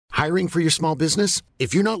Hiring for your small business?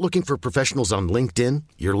 If you're not looking for professionals on LinkedIn,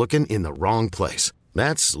 you're looking in the wrong place.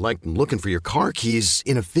 That's like looking for your car keys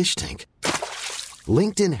in a fish tank.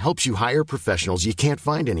 LinkedIn helps you hire professionals you can't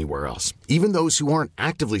find anywhere else, even those who aren't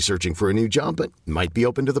actively searching for a new job but might be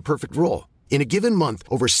open to the perfect role. In a given month,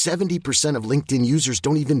 over 70% of LinkedIn users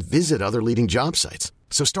don't even visit other leading job sites.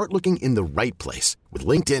 So start looking in the right place. With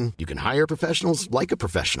LinkedIn, you can hire professionals like a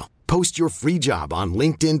professional. Post your free job on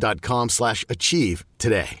linkedin.com/achieve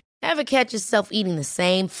today. Ever catch yourself eating the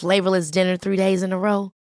same flavorless dinner 3 days in a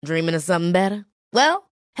row? Dreaming of something better?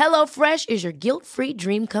 Well, HelloFresh is your guilt-free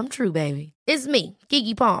dream come true, baby. It's me,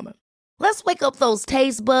 Keke Palmer. Let's wake up those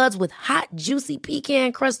taste buds with hot, juicy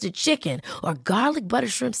pecan-crusted chicken or garlic butter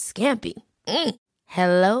shrimp scampi.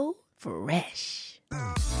 Hello Fresh.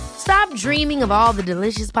 Stop dreaming of all the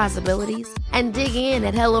delicious possibilities and dig in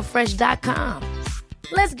at HelloFresh.com.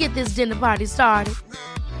 Let's get this dinner party started.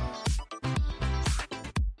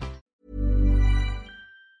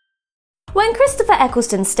 When Christopher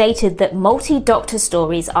Eccleston stated that multi-Doctor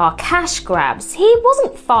stories are cash grabs, he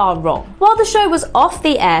wasn't far wrong. While the show was off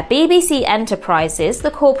the air, BBC Enterprises, the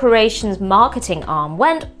corporation's marketing arm,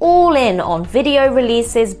 went all in on video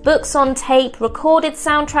releases, books on tape, recorded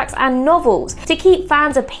soundtracks and novels to keep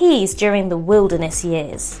fans appeased during the wilderness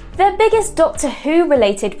years. Their biggest Doctor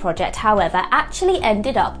Who-related project, however, actually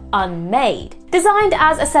ended up unmade. Designed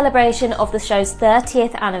as a celebration of the show's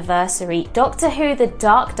 30th anniversary, Doctor Who The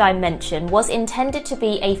Dark Dimension was intended to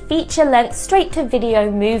be a feature-length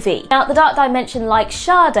straight-to-video movie. Now, The Dark Dimension, like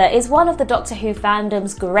Shada, is one of the Doctor Who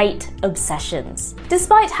fandom's great obsessions.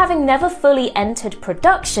 Despite having never fully entered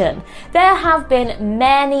production, there have been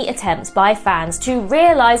many attempts by fans to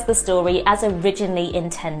realise the story as originally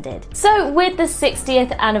intended. So, with the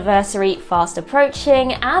 60th anniversary fast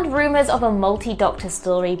approaching and rumours of a multi-Doctor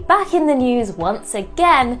story back in the news once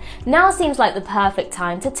again, now seems like the perfect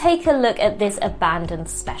time to take a look at this abandoned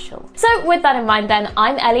special. So with that in mind then,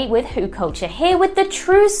 I'm Ellie with Who Culture, here with the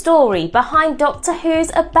true story behind Doctor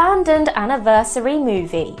Who's abandoned anniversary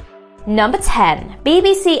movie. Number 10.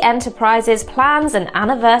 BBC Enterprises plans an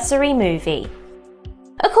anniversary movie.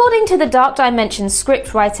 According to the Dark Dimension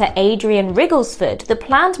scriptwriter Adrian Rigglesford, the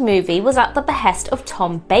planned movie was at the behest of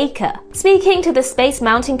Tom Baker. Speaking to the Space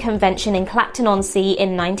Mountain Convention in Clacton-on-Sea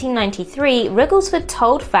in 1993, Rigglesford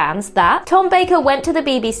told fans that Tom Baker went to the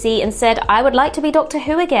BBC and said, "I would like to be Doctor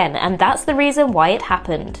Who again, and that's the reason why it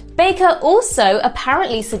happened." Baker also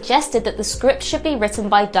apparently suggested that the script should be written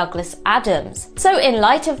by Douglas Adams. So in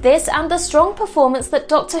light of this and the strong performance that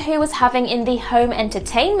Doctor Who was having in the home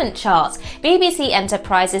entertainment charts, BBC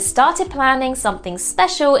Enterprises started planning something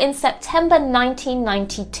special in September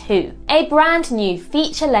 1992. A brand new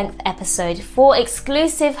feature-length episode for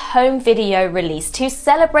exclusive home video release to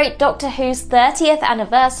celebrate Doctor Who's 30th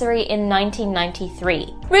anniversary in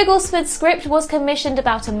 1993. Rigglesford's script was commissioned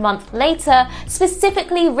about a month later,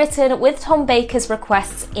 specifically written with Tom Baker's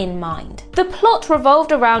requests in mind. The plot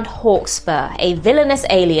revolved around Hawkspur, a villainous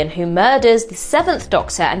alien who murders the 7th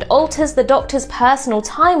Doctor and alters the Doctor's personal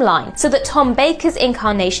timeline so that Tom Baker's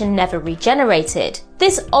incarnation never regenerated.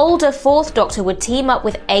 This older 4th Doctor would team up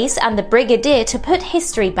with Ace and the Brigadier to put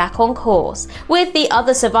history back on course, with the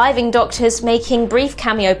other surviving Doctors making brief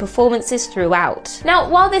cameo performances throughout. Now,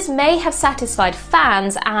 while this may have satisfied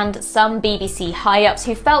fans and some BBC high-ups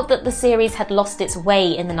who felt that the series had lost its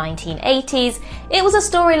way in the 1980s, it was a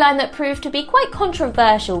storyline that proved to be quite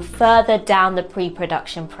controversial further down the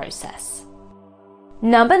pre-production process.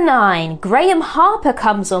 Number 9. Graham Harper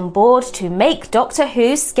comes on board to make Doctor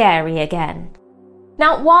Who scary again.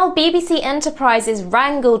 Now, while BBC Enterprises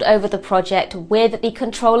wrangled over the project with the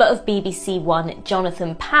controller of BBC One,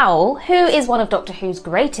 Jonathan Powell, who is one of Doctor Who's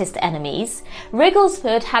greatest enemies,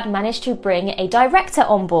 Rigglesford had managed to bring a director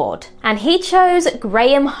on board. And he chose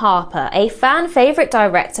Graham Harper, a fan favourite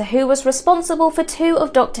director who was responsible for 2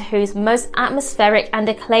 of Doctor Who's most atmospheric and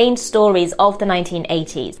acclaimed stories of the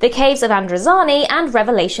 1980s, The Caves of Androzani and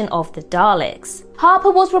Revelation of the Daleks.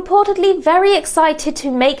 Harper was reportedly very excited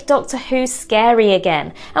to make Doctor Who scary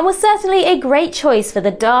again, and was certainly a great choice for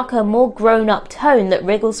the darker, more grown-up tone that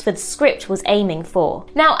Rigglesford's script was aiming for.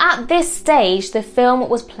 Now, at this stage, the film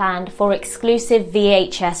was planned for exclusive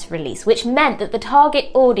VHS release, which meant that the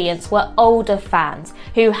target audience were older fans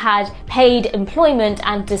who had paid employment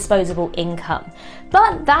and disposable income.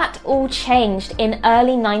 But that all changed in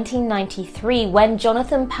early 1993 when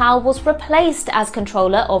Jonathan Powell was replaced as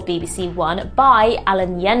controller of BBC One by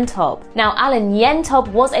Alan Yentob. Now, Alan Yentob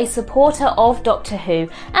was a supporter of Doctor Who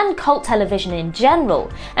and cult television in general,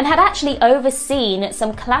 and had actually overseen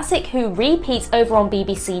some classic Who repeats over on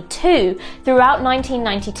BBC Two throughout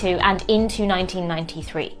 1992 and into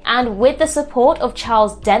 1993. And with the support of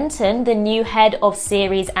Charles Denton, the new head of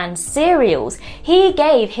series and serials, he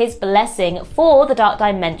gave his blessing for The Dark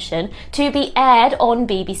Dimension to be aired on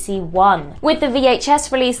BBC One, with the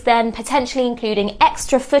VHS release then potentially including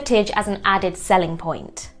extra footage as an added selling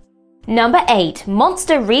point. Number 8.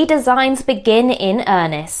 Monster redesigns begin in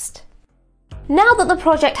earnest. Now that the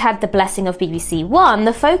project had the blessing of BBC One,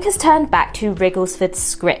 the focus turned back to Wrigglesford's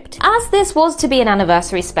script. As this was to be an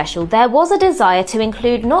anniversary special, there was a desire to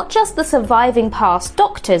include not just the surviving past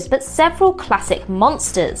Doctors, but several classic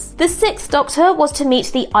monsters. The 6th Doctor was to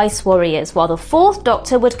meet the Ice Warriors, while the 4th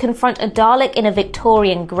Doctor would confront a Dalek in a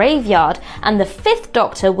Victorian graveyard, and the 5th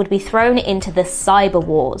Doctor would be thrown into the Cyber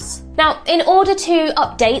Wars. Now, in order to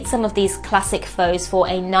update some of these classic foes for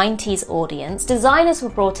a 90s audience, designers were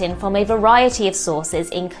brought in from a variety of sources,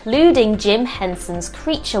 including Jim Henson's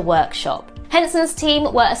Creature Workshop. Henson's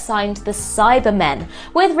team were assigned the Cybermen,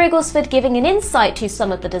 with Wrigglesford giving an insight to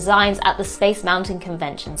some of the designs at the Space Mountain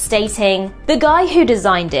Convention, stating, "The guy who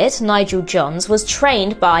designed it, Nigel Johns, was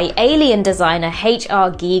trained by alien designer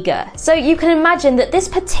H.R. Giger, so you can imagine that this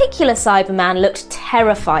particular Cyberman looked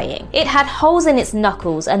terrifying. It had holes in its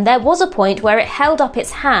knuckles, and there was a point where it held up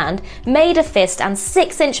its hand, made a fist, and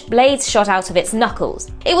 6-inch blades shot out of its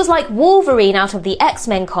knuckles. It was like Wolverine out of the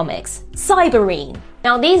X-Men comics. Cyberine."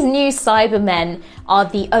 Now, these new Cybermen are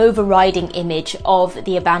the overriding image of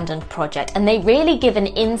the abandoned project, and they really give an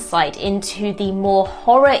insight into the more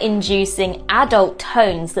horror-inducing adult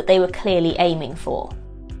tones that they were clearly aiming for.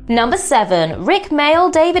 Number 7. Rick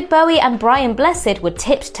Mayall, David Bowie and Brian Blessed were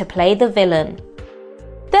tipped to play the villain.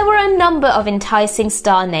 There were a number of enticing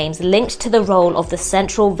star names linked to the role of the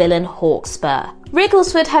central villain Hawkspur.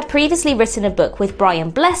 Wrigglesford had previously written a book with Brian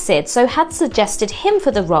Blessed, so had suggested him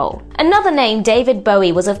for the role. Another name, David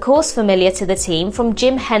Bowie, was of course familiar to the team from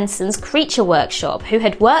Jim Henson's Creature Workshop, who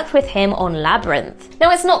had worked with him on Labyrinth.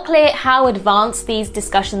 Now, it's not clear how advanced these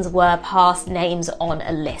discussions were past names on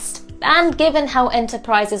a list. And given how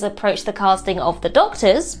Enterprises approached the casting of the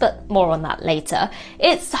Doctors, but more on that later,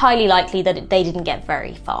 it's highly likely that they didn't get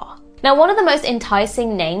very far. Now, one of the most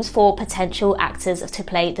enticing names for potential actors to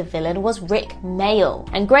play the villain was Rick Mayall,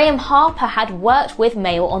 and Graham Harper had worked with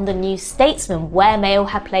Mayall on The New Statesman, where Mayall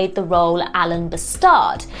had played the role Alan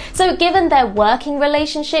Bastard. So given their working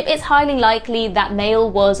relationship, it's highly likely that Mayall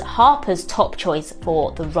was Harper's top choice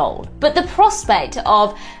for the role. But the prospect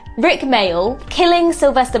of Rick Mayall killing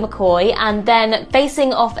Sylvester McCoy and then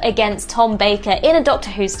facing off against Tom Baker in a Doctor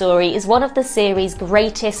Who story is one of the series'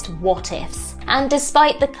 greatest what-ifs. And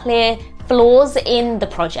despite the clear flaws in the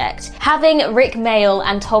project, having Rick Mayall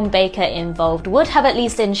and Tom Baker involved would have at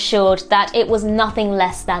least ensured that it was nothing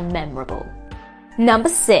less than memorable. Number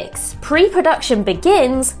 6. Pre-production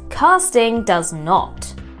begins, casting does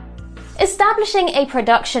not. Establishing a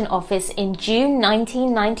production office in June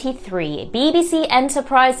 1993, BBC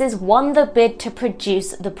Enterprises won the bid to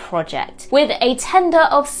produce the project, with a tender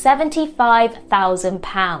of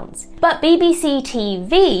 £75,000. But BBC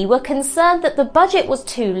TV were concerned that the budget was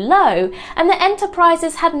too low and the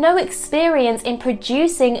Enterprises had no experience in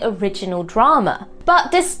producing original drama.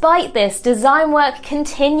 But despite this, design work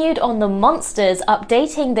continued on the monsters,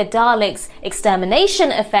 updating the Daleks'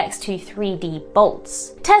 extermination effects to 3D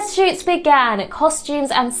bolts. Test shoots began,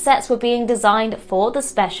 costumes and sets were being designed for the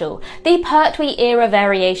special, the Pertwee era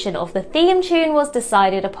variation of the theme tune was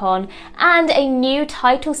decided upon, and a new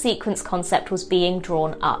title sequence concept was being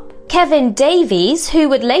drawn up. Kevin Davies, who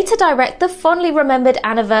would later direct the fondly remembered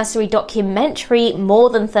anniversary documentary More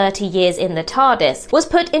Than 30 Years in the TARDIS, was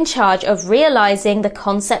put in charge of realising the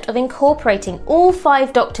concept of incorporating all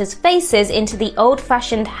 5 Doctors' faces into the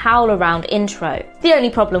old-fashioned howl-around intro. The only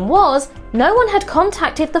problem was, no one had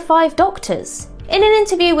contacted the 5 Doctors. In an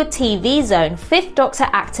interview with TV Zone, 5th Doctor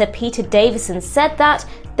actor Peter Davison said that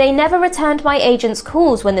 "They never returned my agent's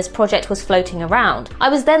calls when this project was floating around. I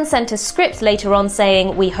was then sent a script later on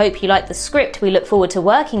saying, 'We hope you like the script, we look forward to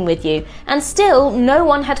working with you,' and still no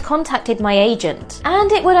one had contacted my agent.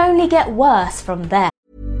 And it would only get worse from there."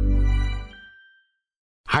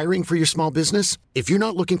 Hiring for your small business? If you're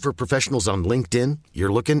not looking for professionals on LinkedIn,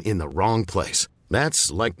 you're looking in the wrong place.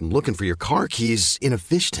 That's like looking for your car keys in a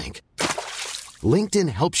fish tank. LinkedIn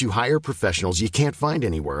helps you hire professionals you can't find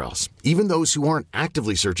anywhere else, even those who aren't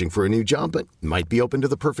actively searching for a new job but might be open to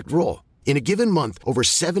the perfect role. In a given month, over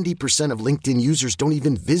 70% of LinkedIn users don't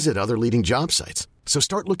even visit other leading job sites. So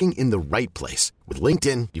start looking in the right place. With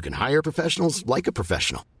LinkedIn, you can hire professionals like a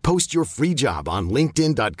professional. Post your free job on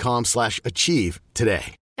linkedin.com/achieve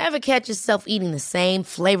today. Ever catch yourself eating the same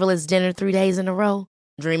flavorless dinner 3 days in a row?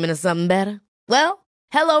 Dreaming of something better? Well,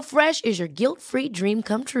 HelloFresh is your guilt-free dream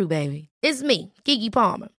come true, baby. It's me, Keke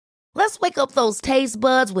Palmer. Let's wake up those taste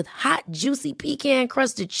buds with hot, juicy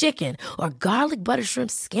pecan-crusted chicken or garlic butter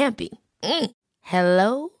shrimp scampi.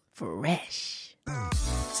 Hello Fresh.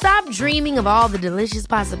 Stop dreaming of all the delicious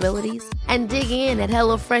possibilities and dig in at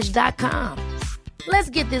HelloFresh.com.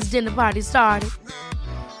 Let's get this dinner party started.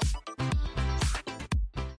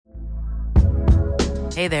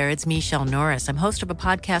 Hey there, it's Michelle Norris. I'm host of a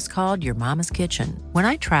podcast called Your Mama's Kitchen. When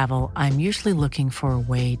I travel, I'm usually looking for a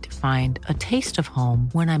way to find a taste of home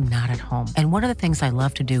when I'm not at home. And one of the things I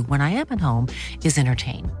love to do when I am at home is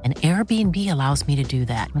entertain. And Airbnb allows me to do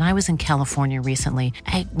that. When I was in California recently,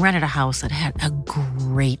 I rented a house that had a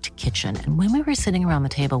great kitchen. And when we were sitting around the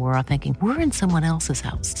table, we were all thinking, we're in someone else's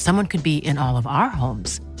house. Someone could be in all of our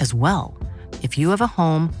homes as well. If you have a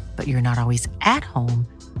home, but you're not always at home,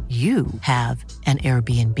 you have an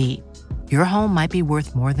Airbnb. Your home might be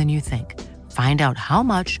worth more than you think. Find out how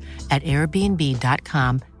much at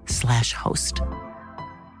airbnb.com/host.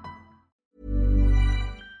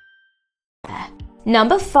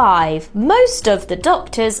 Number 5. Most of the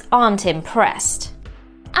doctors aren't impressed.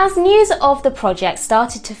 As news of the project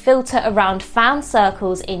started to filter around fan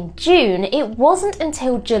circles in June, it wasn't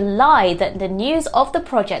until July that the news of the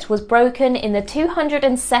project was broken in the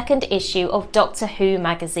 202nd issue of Doctor Who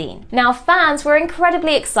magazine. Now, fans were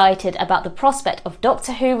incredibly excited about the prospect of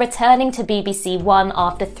Doctor Who returning to BBC One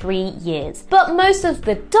after 3 years, but most of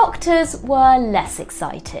the doctors were less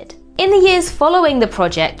excited. In the years following the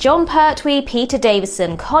project, Jon Pertwee, Peter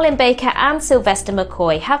Davison, Colin Baker and Sylvester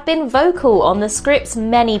McCoy have been vocal on the script's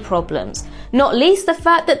many problems, not least the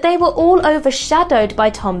fact that they were all overshadowed by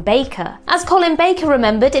Tom Baker. As Colin Baker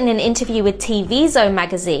remembered in an interview with TV Zone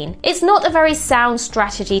magazine, it's not a very sound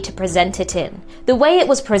strategy to present it in. The way it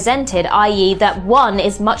was presented, i.e. that one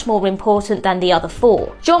is much more important than the other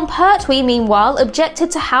four. Jon Pertwee, meanwhile, objected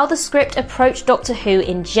to how the script approached Doctor Who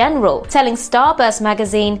in general, telling Starburst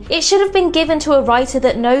magazine, "It should have been given to a writer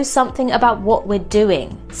that knows something about what we're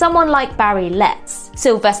doing. Someone like Barry Letts."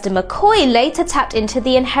 Sylvester McCoy later tapped into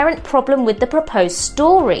the inherent problem with the proposed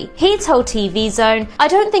story. He told TV Zone, "I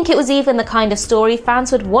don't think it was even the kind of story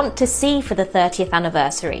fans would want to see for the 30th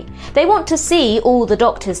anniversary. They want to see all the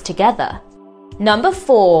Doctors together." Number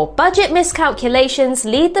 4. Budget miscalculations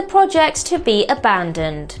lead the project to be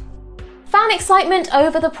abandoned. Fan excitement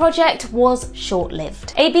over the project was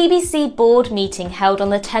short-lived. A BBC board meeting held on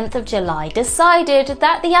the 10th of July decided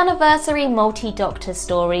that the anniversary multi-Doctor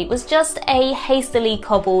story was just a hastily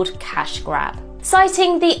cobbled cash grab.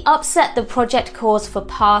 Citing the upset the project caused for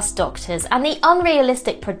past Doctors and the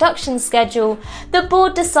unrealistic production schedule, the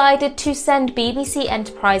board decided to send BBC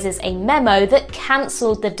Enterprises a memo that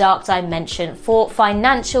cancelled the Dark Dimension for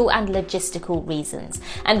financial and logistical reasons.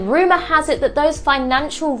 And rumour has it that those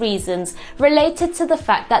financial reasons related to the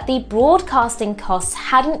fact that the broadcasting costs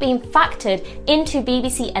hadn't been factored into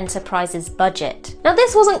BBC Enterprises' budget. Now,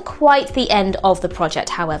 this wasn't quite the end of the project,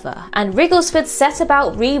 however, and Wrigglesford set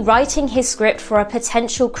about rewriting his script for a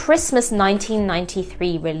potential Christmas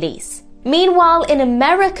 1993 release. Meanwhile, in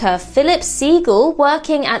America, Philip Siegel,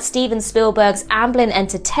 working at Steven Spielberg's Amblin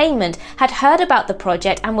Entertainment, had heard about the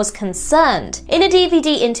project and was concerned. In a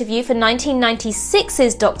DVD interview for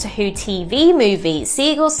 1996's Doctor Who TV movie,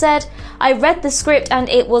 Siegel said, "I read the script and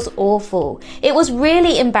it was awful. It was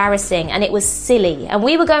really embarrassing and it was silly, and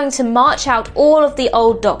we were going to march out all of the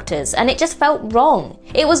old Doctors and it just felt wrong.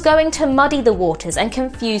 It was going to muddy the waters and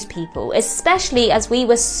confuse people, especially as we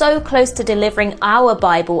were so close to delivering our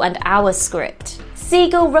Bible and our script."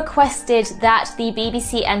 Siegel requested that the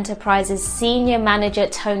BBC Enterprises senior manager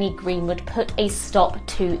Tony Greenwood put a stop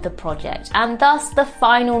to the project, and thus the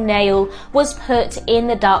final nail was put in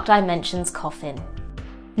the Dark Dimension's coffin.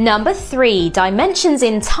 Number 3. Dimensions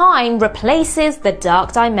in Time replaces the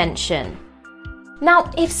Dark Dimension.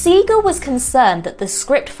 Now, if Siegel was concerned that the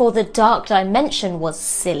script for The Dark Dimension was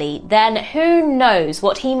silly, then who knows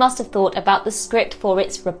what he must have thought about the script for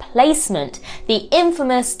its replacement, the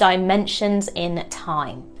infamous Dimensions in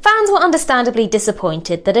Time. Fans were understandably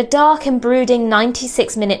disappointed that a dark and brooding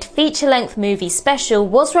 96-minute feature-length movie special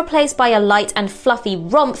was replaced by a light and fluffy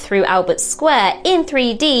romp through Albert Square in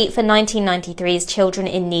 3D for 1993's Children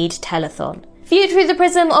in Need telethon. Viewed through the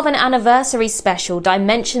prism of an anniversary special,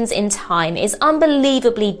 Dimensions in Time is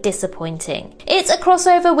unbelievably disappointing. It's a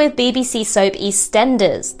crossover with BBC soap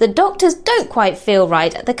EastEnders. The Doctors don't quite feel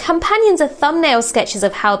right. The companions are thumbnail sketches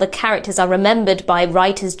of how the characters are remembered by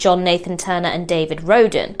writers John Nathan Turner and David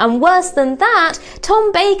Roden. And worse than that,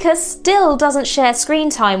 Tom Baker still doesn't share screen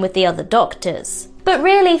time with the other Doctors. But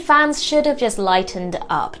really, fans should have just lightened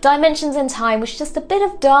up. Dimensions in Time was just a bit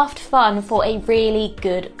of daft fun for a really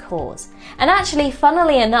good cause. And actually,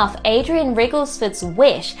 funnily enough, Adrian Rigglesford's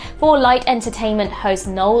wish for Light Entertainment host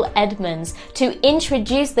Noel Edmonds to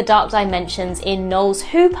introduce the Dark Dimensions in Noel's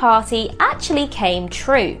Who Party actually came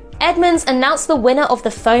true. Edmonds announced the winner of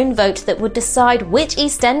the phone vote that would decide which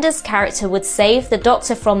EastEnders character would save the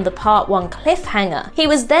Doctor from the Part 1 cliffhanger. He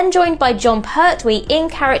was then joined by John Pertwee in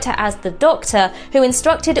character as the Doctor, who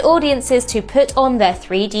instructed audiences to put on their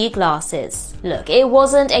 3D glasses. Look, it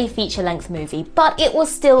wasn't a feature-length movie, but it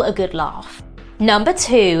was still a good laugh. Number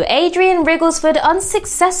 2. Adrian Rigglesford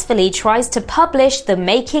unsuccessfully tries to publish the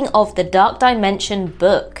Making of the Dark Dimension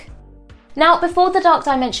book. Now, before The Dark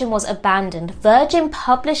Dimension was abandoned, Virgin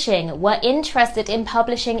Publishing were interested in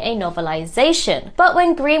publishing a novelization. But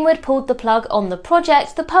when Greenwood pulled the plug on the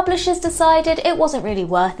project, the publishers decided it wasn't really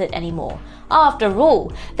worth it anymore. After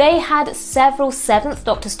all, they had several 7th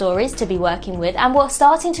Doctor stories to be working with and were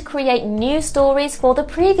starting to create new stories for the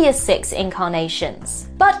previous 6 incarnations.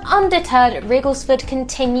 But undeterred, Rigglesford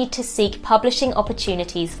continued to seek publishing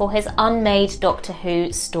opportunities for his unmade Doctor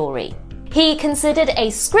Who story. He considered a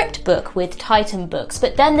script book with Titan Books,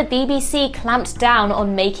 but then the BBC clamped down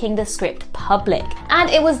on making the script public. And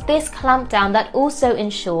it was this clampdown that also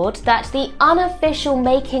ensured that the unofficial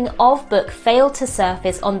making of book failed to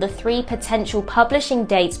surface on the 3 potential publishing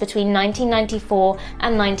dates between 1994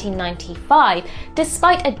 and 1995,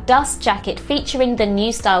 despite a dust jacket featuring the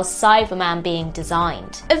new style Cyberman being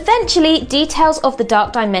designed. Eventually, details of the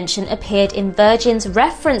Dark Dimension appeared in Virgin's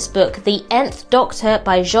reference book, The Nth Doctor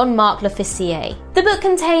by Jean-Marc Le. The book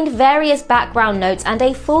contained various background notes and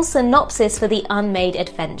a full synopsis for the unmade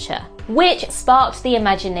adventure, which sparked the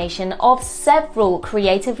imagination of several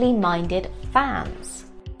creatively minded fans.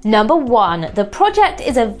 Number 1. The project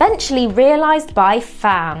is eventually realised by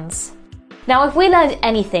fans. Now, if we learned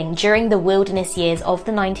anything during the wilderness years of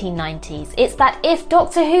the 1990s, it's that if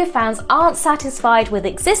Doctor Who fans aren't satisfied with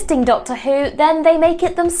existing Doctor Who, then they make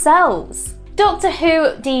it themselves. Doctor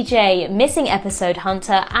Who DJ, missing episode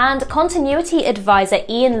hunter, and continuity advisor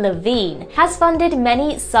Ian Levine has funded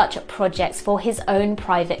many such projects for his own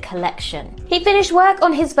private collection. He finished work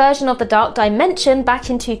on his version of the Dark Dimension back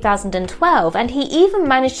in 2012, and he even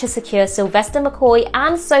managed to secure Sylvester McCoy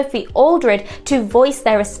and Sophie Aldred to voice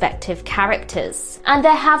their respective characters. And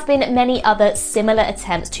there have been many other similar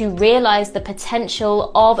attempts to realise the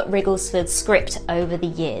potential of Rigglesford's script over the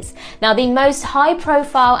years. Now, the most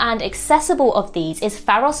high-profile and accessible of these is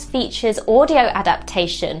Pharos Features' audio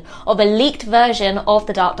adaptation of a leaked version of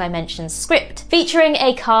the Dark Dimension script, featuring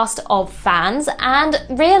a cast of fans and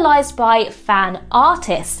realised by fan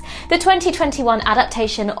artists. The 2021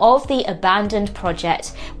 adaptation of the abandoned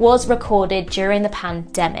project was recorded during the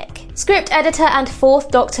pandemic. Script editor and 4th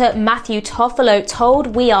Doctor Matthew Toffolo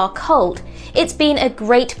told We Are Cold, "It's been a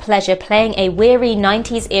great pleasure playing a weary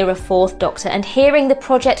 90s era 4th Doctor and hearing the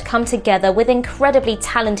project come together with incredibly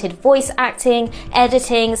talented voice acting,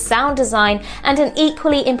 editing, sound design, and an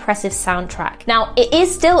equally impressive soundtrack." Now, it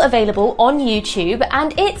is still available on YouTube,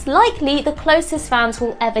 and it's likely the closest fans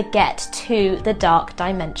will ever get to the Dark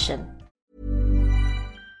Dimension.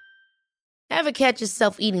 Ever catch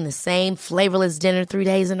yourself eating the same flavorless dinner 3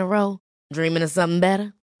 days in a row? Dreaming of something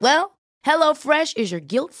better? Well, HelloFresh is your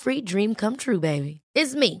guilt-free dream come true, baby.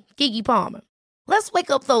 It's me, Keke Palmer. Let's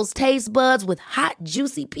wake up those taste buds with hot,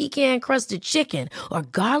 juicy pecan-crusted chicken or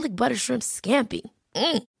garlic butter shrimp scampi.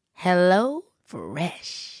 Hello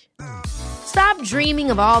Fresh. Stop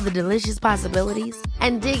dreaming of all the delicious possibilities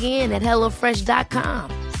and dig in at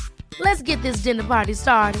HelloFresh.com. Let's get this dinner party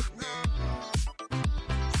started.